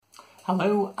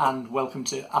Hello and welcome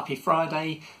to Happy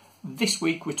Friday. This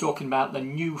week we're talking about the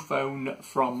new phone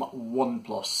from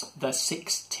OnePlus, the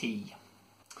 6T.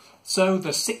 So the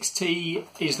 6T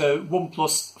is the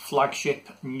OnePlus flagship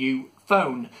new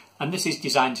phone, and this is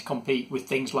designed to compete with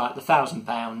things like the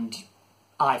 £1,000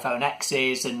 iPhone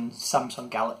X's and Samsung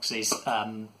Galaxies,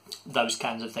 those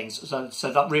kinds of things.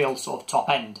 So that real sort of top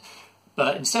end.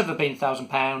 But instead of it being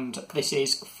 £1,000, this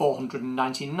is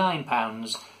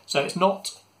 £499. So it's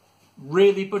not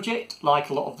really budget like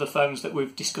a lot of the phones that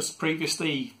we've discussed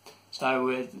previously.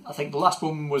 So I think the last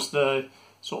one was the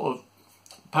sort of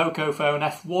Poco phone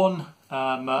F1,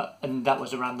 and that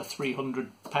was around the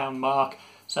 £300 mark.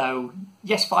 So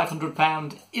yes,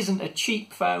 £500 isn't a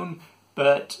cheap phone,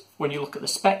 but when you look at the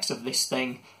specs of this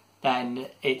thing, then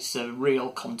it's a real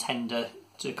contender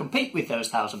to compete with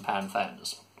those £1,000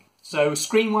 phones. So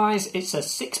screen-wise, it's a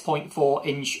 6.4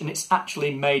 inch and it's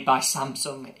actually made by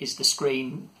Samsung is the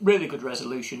screen. Really good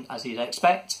resolution as you'd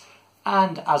expect.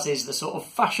 And as is the sort of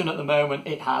fashion at the moment,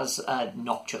 it has a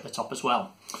notch at the top as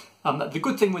well. The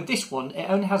good thing with this one, it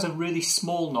only has a really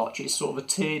small notch. It's sort of a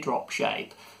teardrop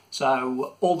shape.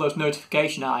 So all those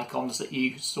notification icons that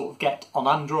you sort of get on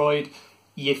Android,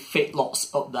 you fit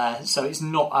lots up there. So it's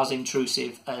not as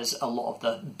intrusive as a lot of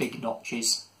the big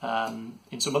notches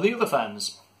in some of the other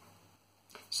phones.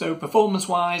 So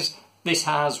performance-wise, this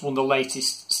has one of the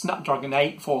latest Snapdragon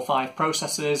 845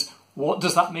 processors. What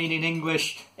does that mean in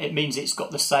English? It means it's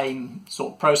got the same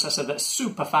sort of processor that's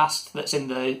super fast that's in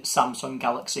the Samsung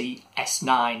Galaxy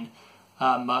S9.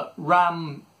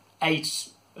 RAM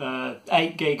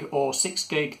 8 gig or 6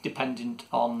 gig, dependent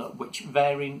on which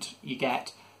variant you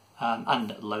get,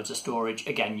 and loads of storage.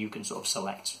 Again, you can sort of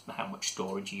select how much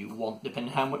storage you want,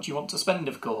 depending on how much you want to spend,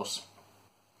 of course.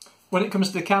 When it comes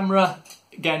to the camera,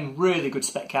 again, really good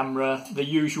spec camera. The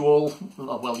usual,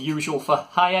 well, usual for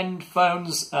high-end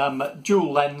phones,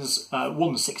 dual lens,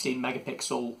 one 16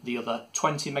 megapixel, the other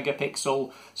 20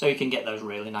 megapixel, so you can get those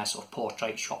really nice sort of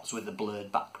portrait shots with the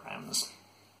blurred backgrounds.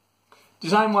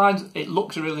 Design-wise, it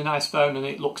looks a really nice phone and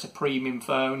it looks a premium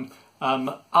phone.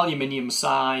 Aluminium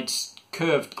sides,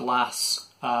 curved glass,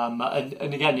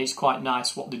 and again, it's quite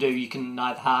nice what they do. You can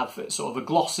either have sort of a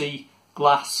glossy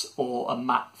glass or a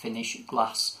matte finish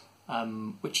glass,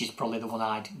 which is probably the one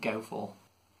I'd go for.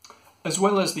 As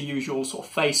well as the usual sort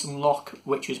of face unlock,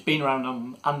 which has been around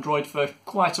on Android for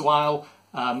quite a while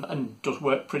and does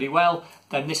work pretty well,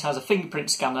 then this has a fingerprint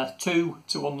scanner too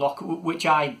to unlock, which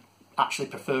I actually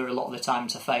prefer a lot of the time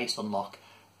to face unlock.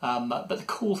 But the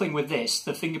cool thing with this,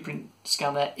 the fingerprint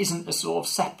scanner isn't a sort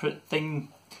of separate thing.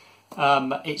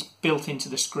 It's built into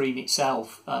the screen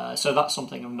itself, so that's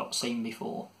something I've not seen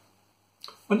before.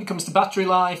 When it comes to battery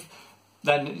life,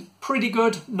 then pretty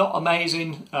good, not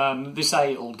amazing. They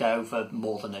say it'll go for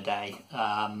more than a day,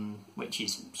 which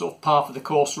is sort of par for the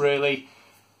course really.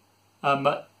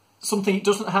 Something it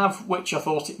doesn't have, which I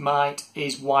thought it might,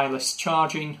 is wireless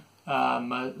charging.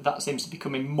 That seems to be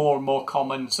becoming more and more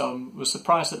common, so I was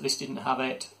surprised that this didn't have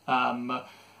it. And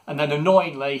then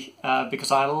annoyingly,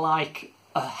 because I like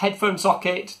a headphone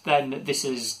socket, then this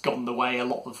has gone the way a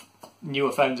lot of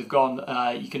newer phones have gone.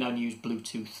 You can only use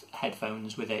Bluetooth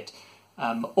headphones with it,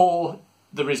 or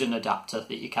there is an adapter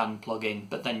that you can plug in,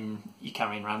 but then you're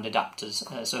carrying around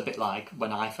adapters, so a bit like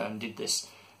when iPhone did this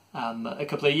a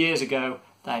couple of years ago.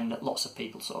 Then lots of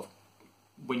people sort of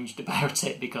whinged about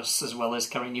it, because as well as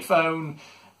carrying your phone,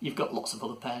 you've got lots of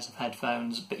other pairs of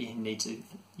headphones, but you need to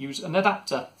use an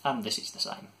adapter, and this is the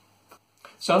same.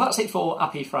 So that's it for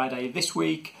Happy Friday this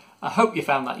week. I hope you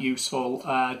found that useful.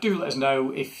 Do let us know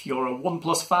if you're a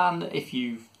OnePlus fan, if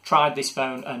you've tried this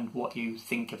phone and what you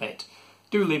think of it.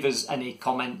 Do leave us any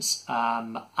comments,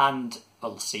 and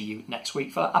I'll see you next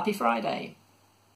week for Happy Friday.